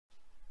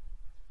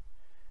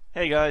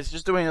Hey guys,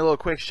 just doing a little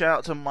quick shout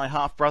out to my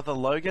half brother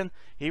Logan.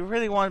 He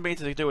really wanted me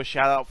to do a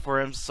shout out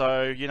for him,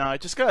 so I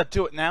just gotta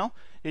do it now.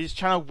 His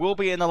channel will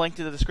be in the link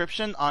to the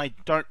description. I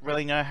don't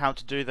really know how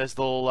to do those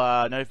little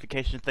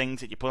notification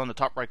things that you put on the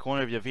top right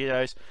corner of your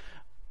videos,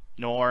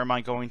 nor am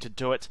I going to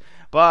do it.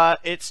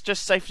 But it's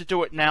just safe to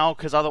do it now,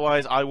 because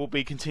otherwise I will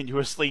be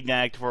continuously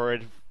nagged for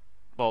it.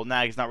 Well,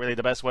 nag is not really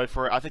the best word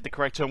for it. I think the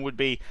correct term would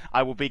be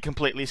I will be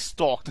completely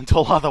stalked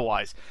until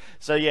otherwise.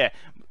 So yeah.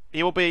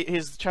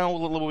 His channel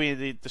will be in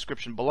the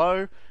description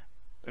below,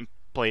 and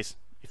please,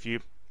 if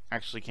you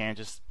actually can,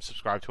 just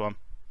subscribe to him.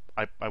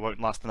 I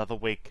won't last another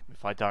week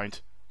if I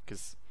don't,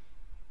 because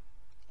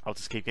I'll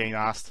just keep getting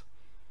asked,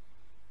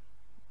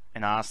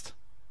 and asked,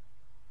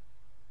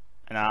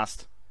 and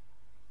asked.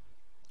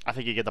 I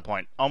think you get the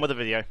point. On with the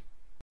video.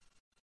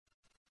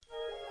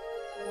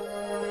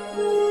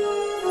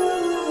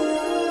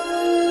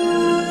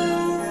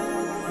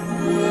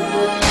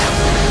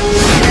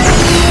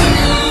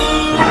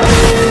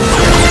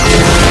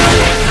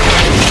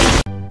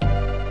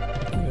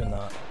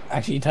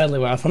 Actually, you totally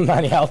were from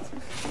 90 health.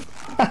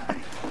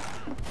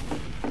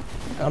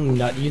 I'm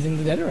not using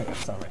the dead ring for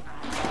some reason.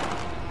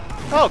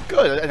 Oh,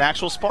 good, an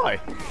actual spy.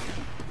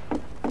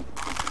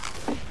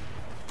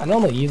 I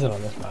normally use it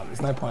on this map.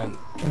 There's no point.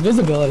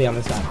 Invisibility on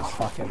this map is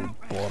fucking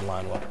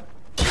borderline what.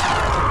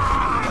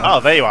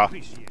 Oh, there you are.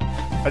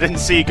 I didn't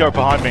see you go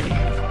behind me.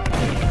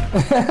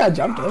 I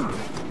jumped over you.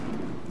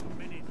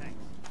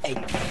 Hey.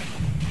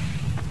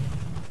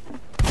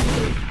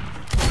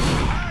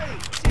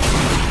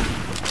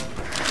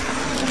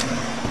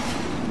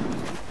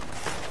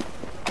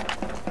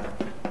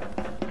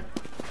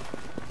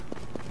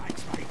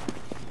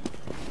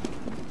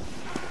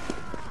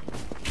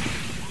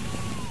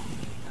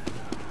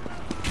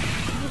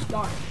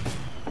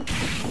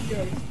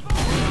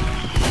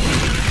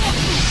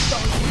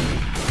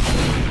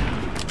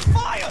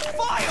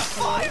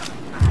 Fire!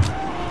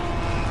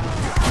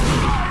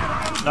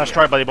 Nice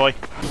try, buddy boy.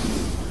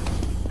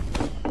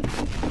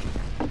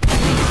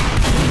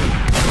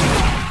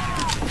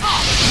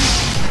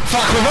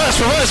 Fuck,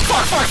 reverse!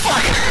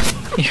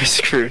 Fuck! You're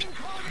screwed.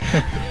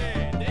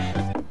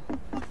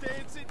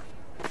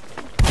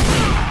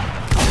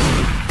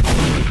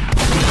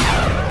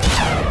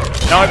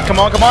 No, come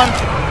on!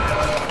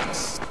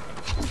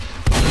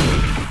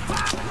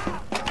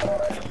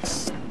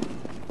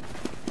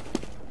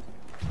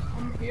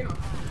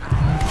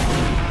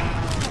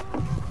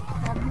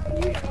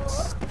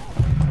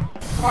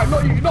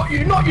 Alright, not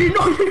you!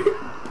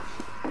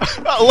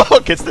 Oh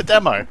look, it's the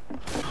demo!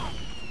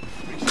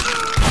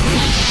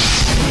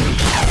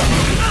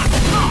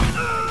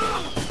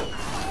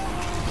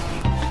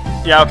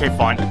 Yeah, okay,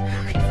 fine.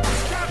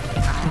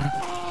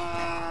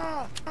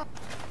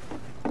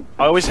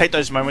 I always hate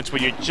those moments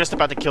where you're just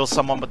about to kill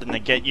someone but then they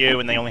get you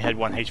and they only had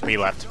 1 HP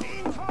left.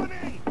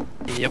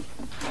 Yep.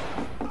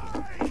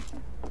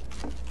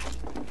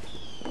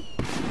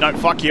 No,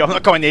 fuck you, I'm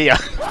not going near you.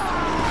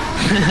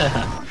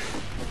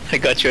 I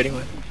got you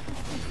anyway.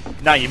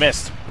 No, you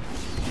missed.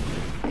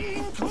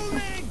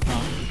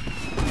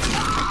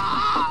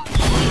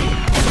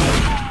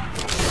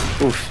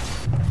 Oof.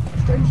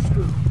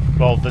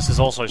 Well, this is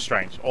also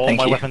strange. All Thank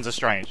my you. weapons are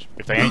strange.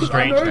 If they ain't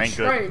strange, they ain't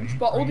good. Strange,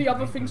 but all the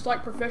other things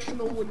like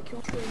professional and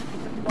kill stream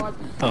and guys,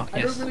 Oh, I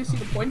yes. don't really see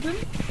the point in.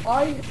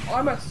 I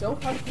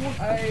myself had thought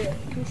a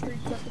kill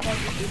streak testified,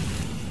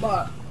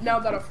 but now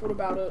that I've thought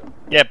about it,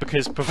 Yeah,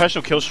 because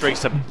professional kill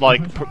streaks are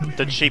like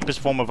the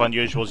cheapest form of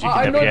unusuals you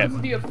I can know ever get.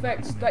 there's the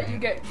effects that you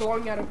get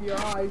glowing out of your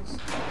eyes,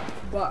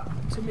 but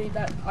to me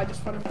that I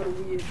just find it a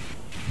little weird.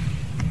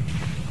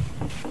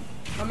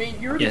 I mean,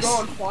 you're already Yes. go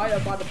on fire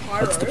by the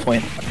pyro. That's the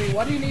point. I mean,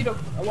 why do you need a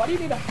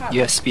hat?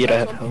 You have speed,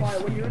 that's I have on health.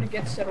 fire when you already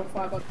get set on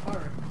fire by the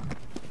pyro?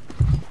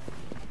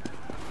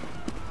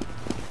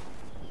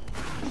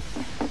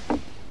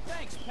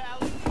 Thanks, pal.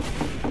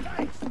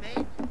 Thanks,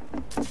 mate.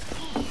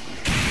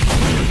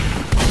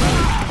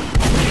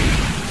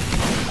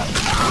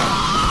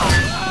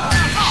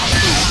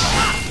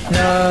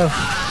 No.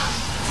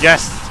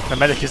 Yes, the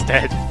medic is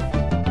dead.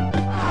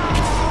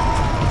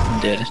 I'm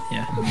dead,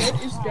 yeah. The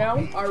med is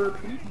down. I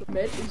repeat, the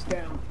med is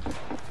down.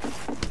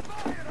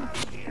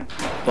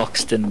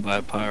 Boxed in by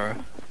a pyro.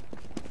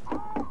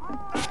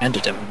 And a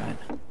devil knight.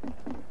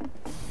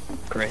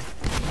 Great.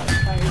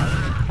 Okay.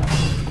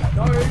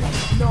 No, you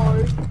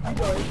don't.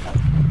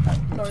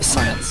 No. For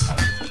science.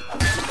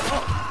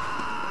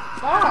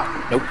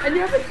 Fuck! Nope. And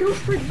you have a kill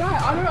streak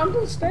back. I don't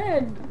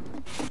understand.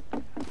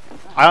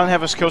 I don't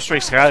have a skill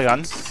streak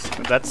gun.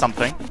 That's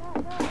something.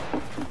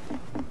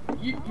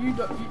 You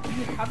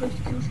have a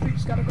kill streak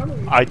scattergun? Or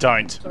you I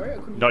don't. Sorry, I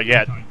couldn't. Not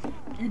yet.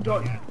 You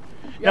don't.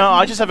 No,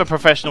 I just have a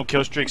professional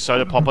kill streak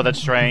soda popper that's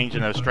strange,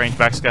 and a strange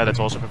backscatter that's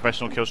also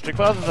professional kill streak.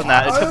 But other than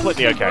that, it's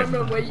completely okay. I don't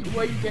know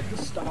where you get the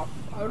stuff.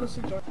 I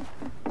honestly don't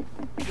know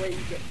where you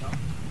get stuff.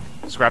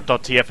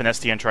 Scrap.tf and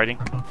STN trading.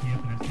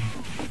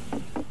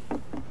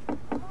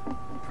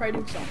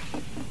 Trading stuff.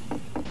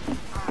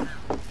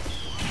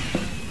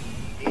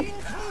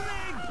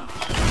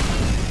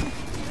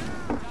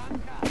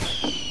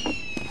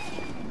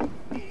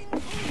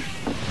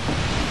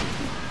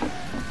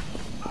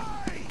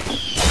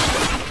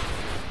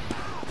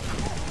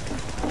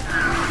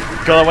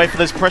 Gotta wait for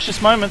those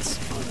precious moments.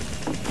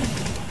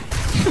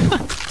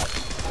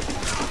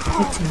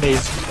 It's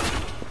amazing.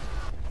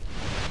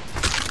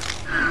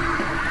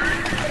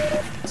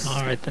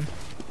 Alright then.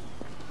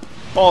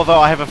 Although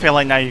I have a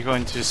feeling now you're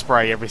going to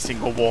spray every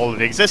single wall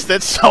that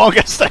existed, so I'm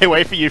gonna stay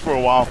away from you for a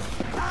while.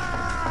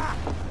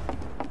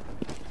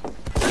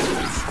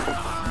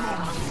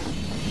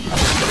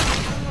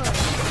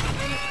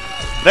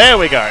 There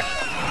we go.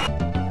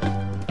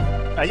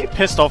 Are you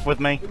pissed off with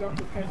me?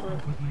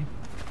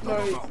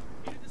 No,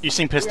 You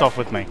seem pissed off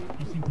with me.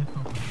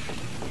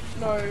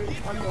 no,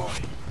 I'm not.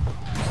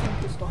 You seem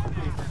pissed off with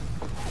me.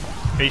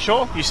 Are you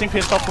sure? You seem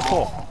pissed off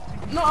before.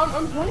 No, I'm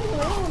running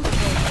around.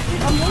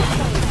 I'm not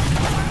playing.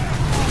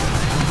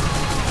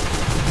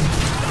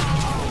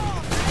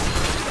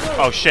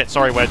 Oh shit,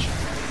 sorry Wedge.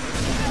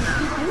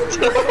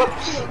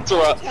 It's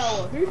alright.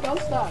 Tower. Who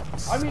does that?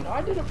 I mean,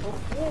 I did it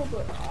before,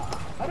 but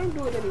I don't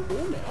do it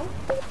anymore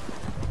now.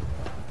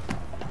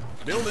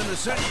 Building the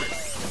sentry.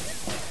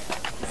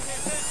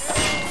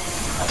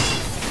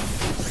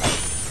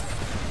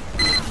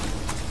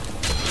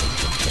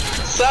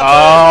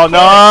 Oh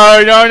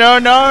no, no, no,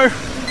 no!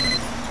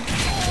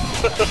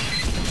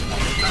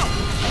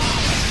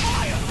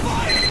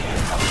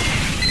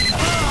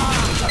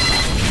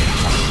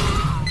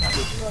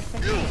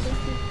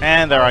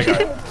 And there I go.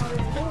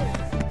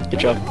 Good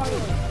job.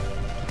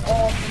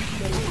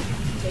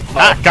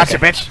 Ah, gotcha,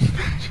 bitch!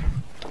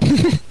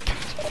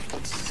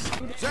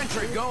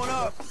 Sentry going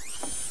up.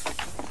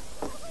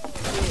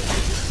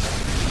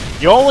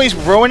 You always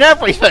ruin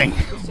everything!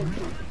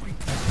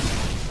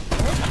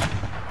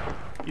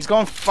 He's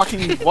going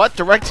fucking, what?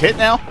 Direct hit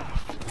now?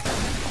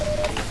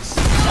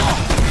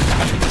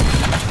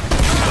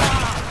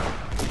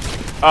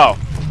 Oh.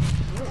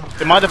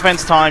 In my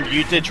defense time,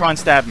 you did try and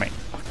stab me.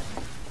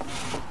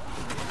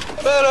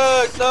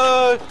 Medic,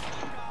 no!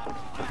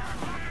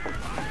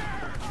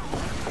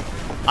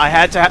 I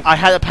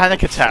had a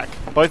panic attack,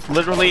 both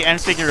literally and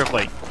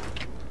figuratively.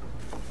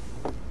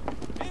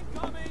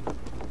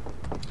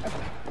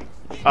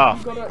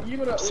 Oh. You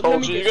gotta,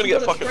 Soldier, you're gonna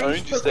get fucking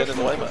owned, you stand in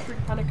the way, man.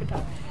 Panic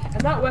attack.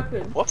 And that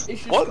weapon. What? Is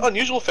just What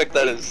unusual effect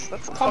that is?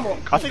 That's Come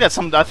on. I think that's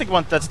some. I think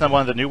that's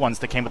one of the new ones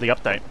that came with the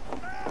update.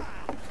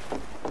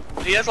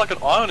 He has like an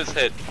eye on his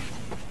head.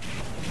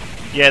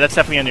 Yeah, that's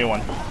definitely a new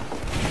one.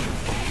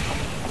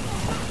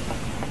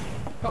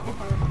 Got my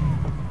fire.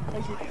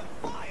 Thank you.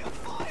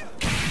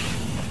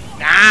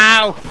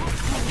 Ow!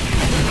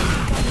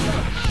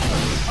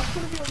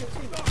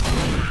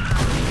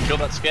 Kill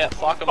that scout,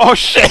 fuck him. Oh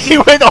shit! He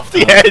went off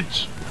the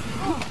edge.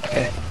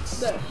 There.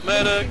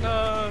 Medic,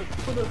 no!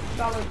 For the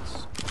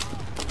balance.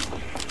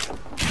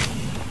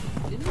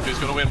 Who's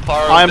gonna win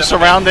Pyro? I am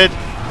surrounded.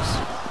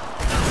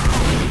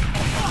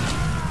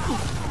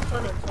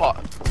 Oh,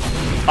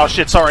 Oh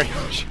shit! Sorry.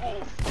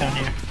 Down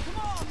here.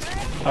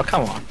 Oh,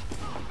 come on.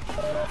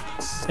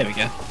 There we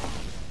go.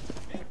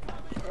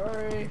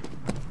 Sorry.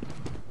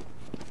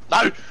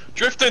 no!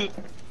 Drifting!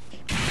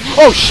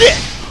 Oh shit!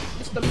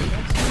 Just the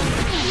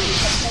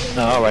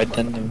No, alright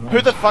then. Never mind.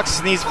 Who the fuck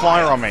sneezed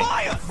fire on me?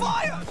 Fire!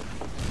 Fire!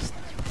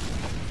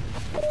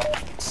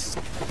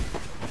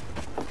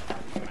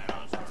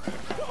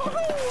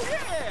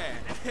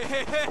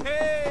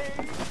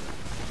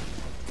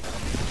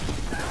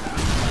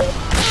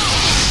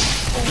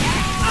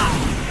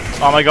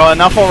 Oh my god!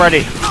 Enough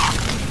already.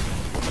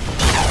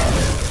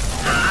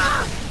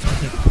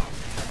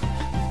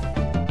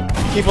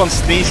 Keep on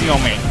sneezing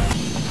on me.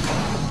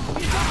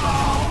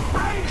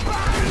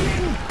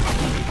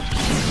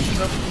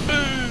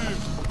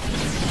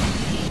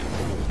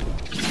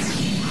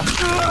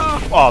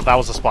 Oh, that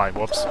was a spy.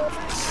 Whoops.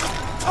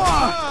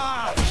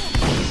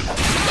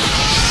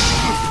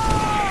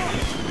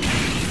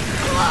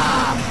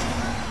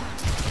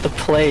 The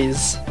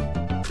plays.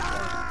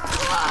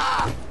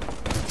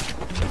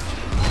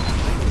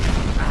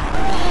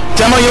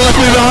 Demo, you left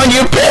me behind,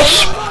 you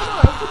bitch!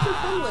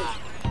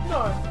 No.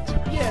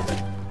 Yeah, but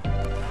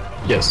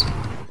Yes.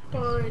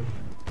 fine.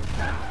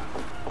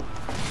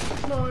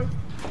 No.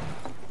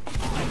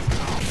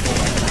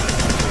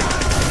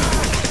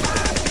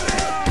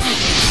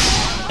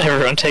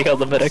 Everyone take out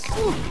the medic.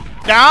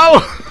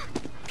 No!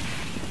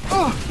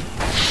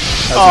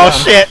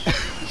 Oh shit!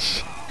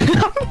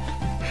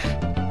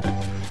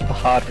 The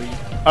hard read.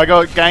 I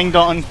got ganged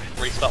on.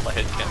 Restart my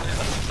head cannon,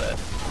 that's sad.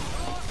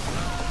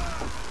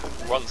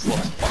 Run slow.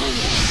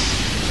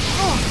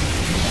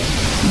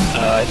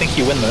 I think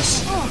you win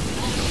this.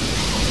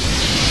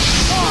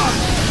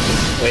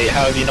 Wait,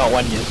 how have you not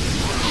won yet?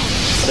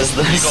 What is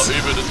You got this?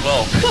 Ubered as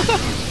well.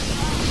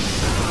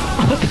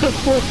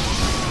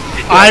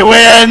 I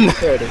win!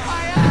 There it is.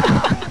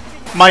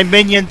 My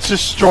minion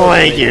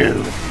destroy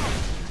you!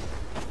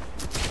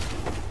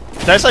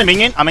 Did I say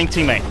minion? I mean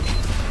teammate.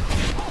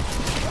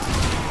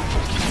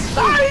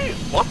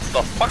 What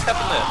the fuck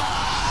happened there?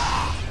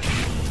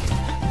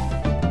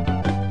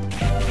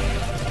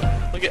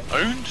 I get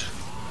owned?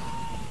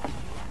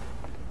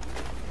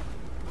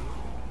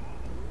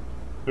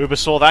 Uber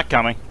saw that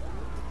coming.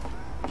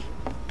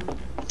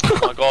 Oh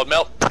my god,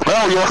 Mel.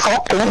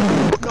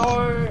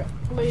 No.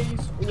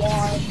 Please,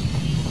 why?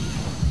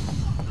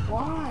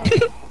 Why?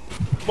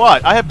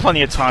 What? I had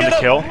plenty of time to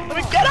kill. Let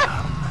me get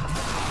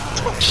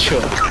her!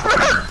 Sure.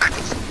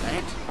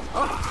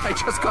 Oh, I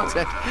just got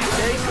it.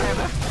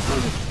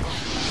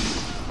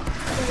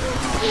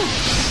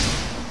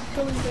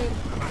 KillingDead.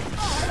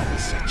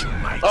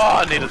 Oh,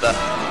 I needed that.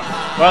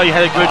 Well, you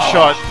had a good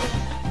shot.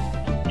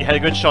 You had a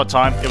good shot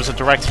time. It was a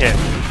direct hit.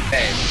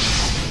 Hey.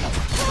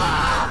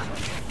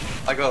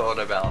 I got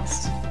auto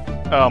balanced.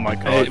 Oh my I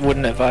god.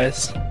 wouldn't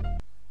advise.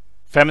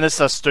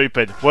 Feminists are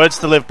stupid. Words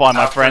to live by,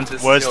 my friend.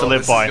 Words to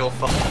live by.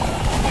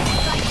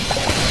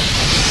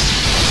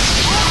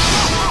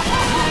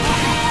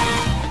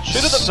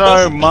 Shoot at the So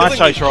person much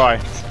killing I me. try.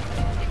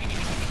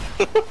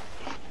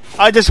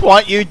 I just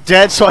want you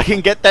dead so I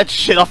can get that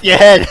shit off your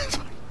head.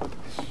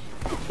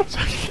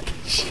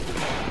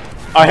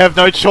 I have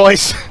no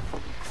choice.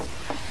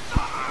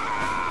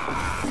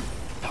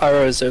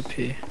 Pyro's OP.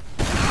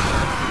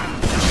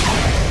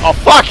 Oh,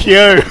 fuck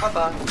you!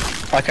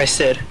 Like I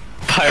said,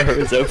 Pyro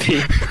is OP.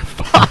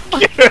 Fuck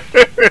you!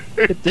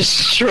 It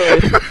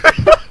destroyed.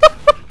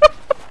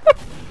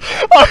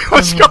 I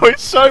was going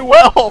so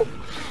well!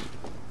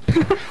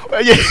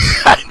 You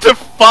had to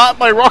fart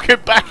my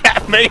rocket back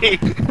at me!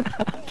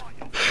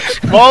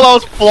 While I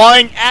was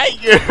flying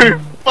at you!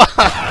 Fuck!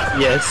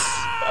 Yes.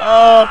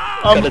 I'm,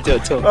 Gotta do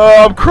it too.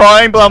 I'm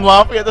crying, but I'm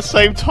laughing at the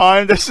same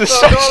time. This is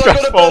so Oh god, I'm gonna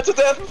stressful. burn to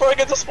death before I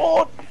get to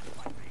spawn!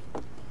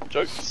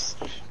 Jokes.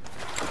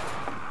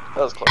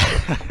 That was close.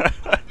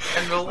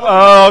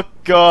 Oh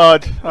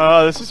god.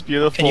 Oh, this is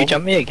beautiful. Can you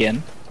jump me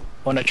again?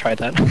 Wanna try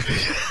that?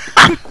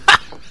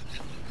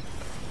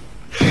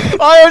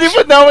 I don't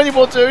even know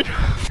anymore, dude.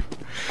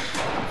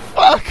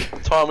 Fuck.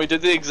 Tom, we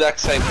did the exact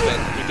same thing.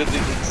 We did the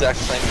exact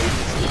same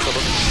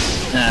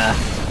movements. Nah.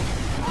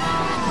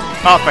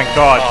 Oh, thank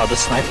god. Oh, the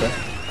sniper.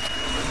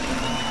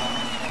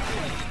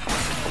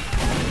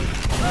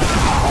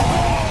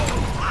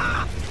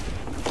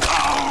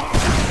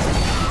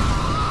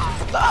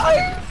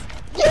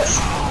 Yes!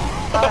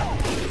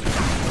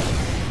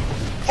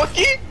 Fuck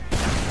you!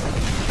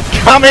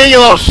 Come here, you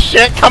little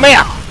shit. Come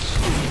here.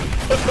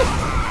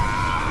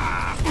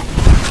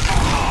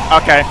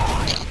 Okay.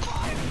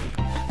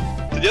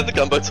 Did you have the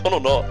gunboats on or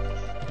not?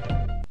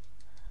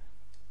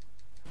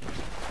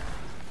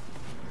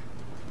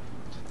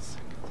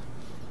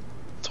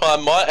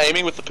 Time, my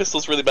aiming with the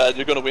pistol's really bad,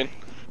 you're gonna win.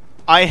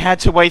 I had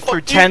to wait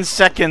through 10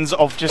 seconds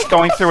of just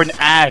going through an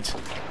ad.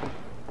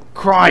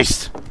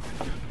 Christ.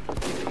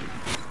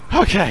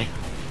 Okay.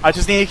 I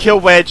just need to kill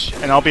Wedge,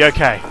 and I'll be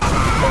okay.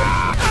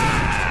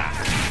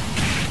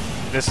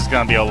 This is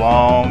gonna be a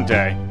long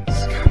day.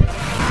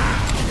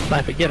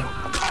 Sniper, get him.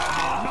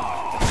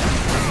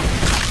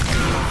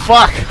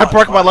 Fuck! I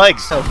broke my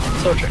legs!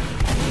 Soldier.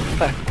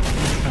 Back.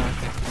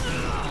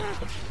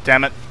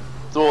 Damn it.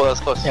 Oh, that's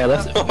close. Yeah,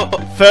 that's it.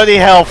 30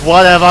 health,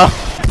 whatever.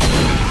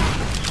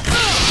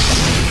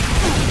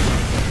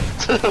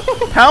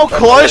 How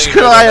close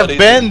could I have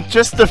been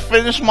just to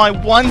finish my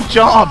one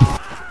job?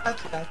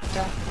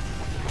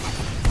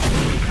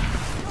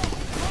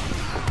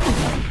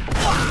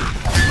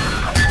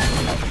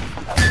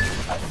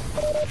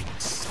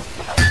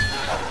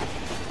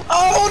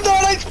 Oh, no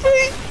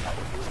HP!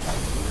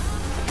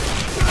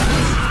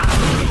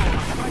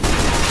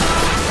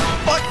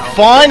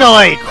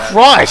 Finally!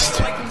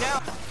 Christ!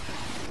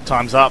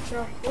 Time's up.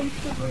 So, once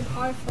we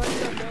high five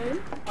that man,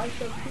 I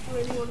shall pick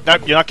anyone.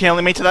 Nope, you're not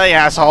killing me today,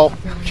 asshole.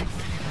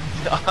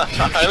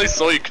 I only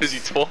saw you because you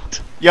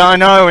talked. Yeah, I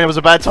know, it was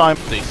a bad time.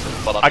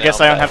 Decent, but I'm I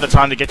guess I don't have the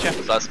time to get you.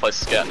 So let's play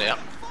scout now.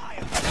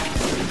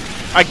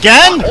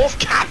 Again? Off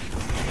cap!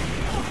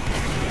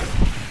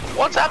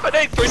 What's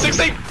happening?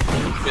 360!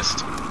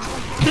 Missed.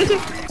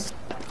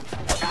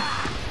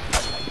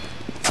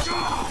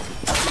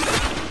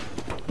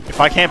 If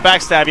I can't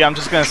backstab you, I'm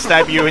just gonna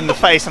stab you in the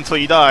face until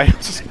you die.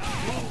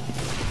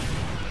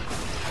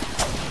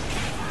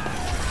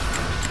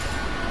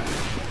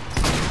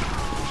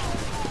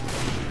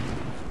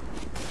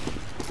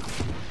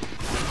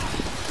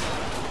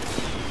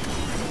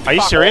 Are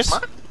you serious? No!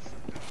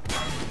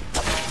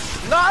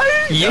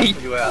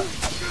 Yeet. You out.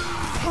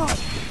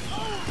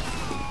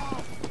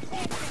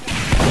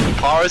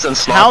 Pyros and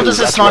snipers. How does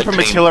a that's sniper red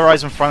team.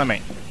 materialize in front of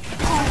me?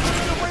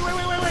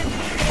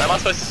 How am I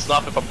supposed to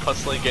snipe if I'm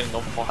constantly getting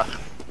on fire?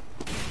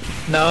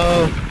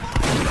 No.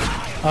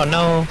 Oh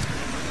no.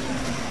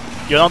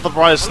 You're not the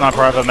brightest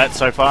sniper I've ever met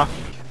so far.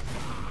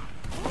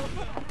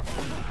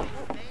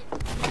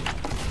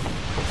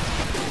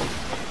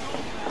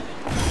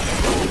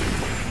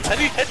 How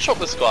do you headshot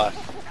this guy?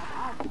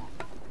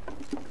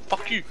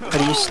 Fuck you. How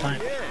do you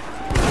snipe?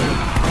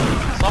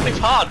 Sniping's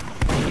hard.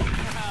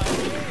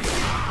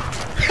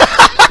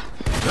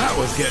 That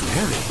was getting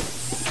heavy.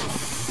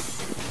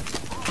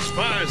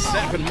 Spies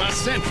zapping my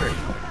sentry.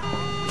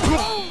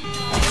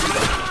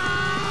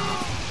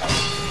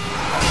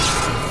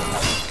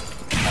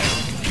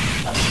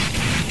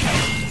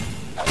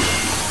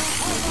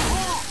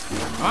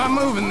 I'm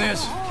moving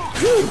this.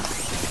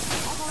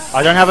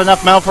 I don't have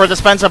enough mail for a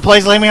dispenser,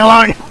 please leave me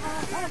alone!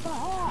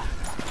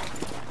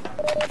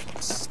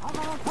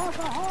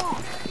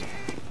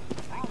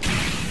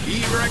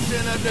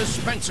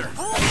 dispenser.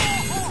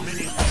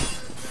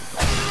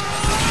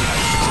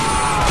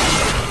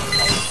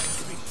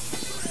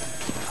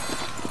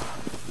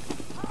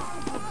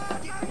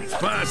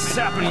 By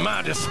sapping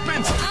my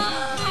dispenser.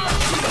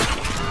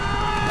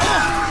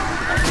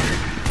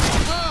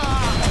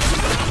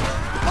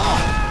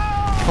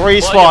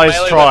 Three spies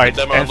tried,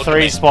 and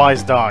 3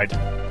 spies died.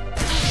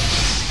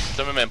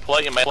 Demo man, pull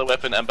out your melee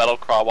weapon and battle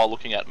cry while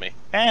looking at me.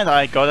 And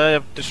I got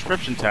a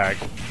description tag.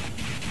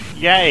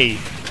 Yay!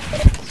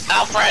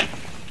 Alfred!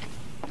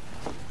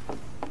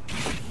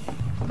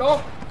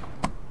 No.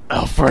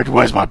 Alfred,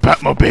 where's my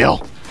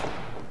Batmobile?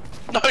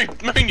 No,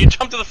 Moon, you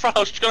jumped to the front. I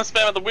was just gonna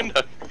spam out the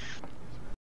window.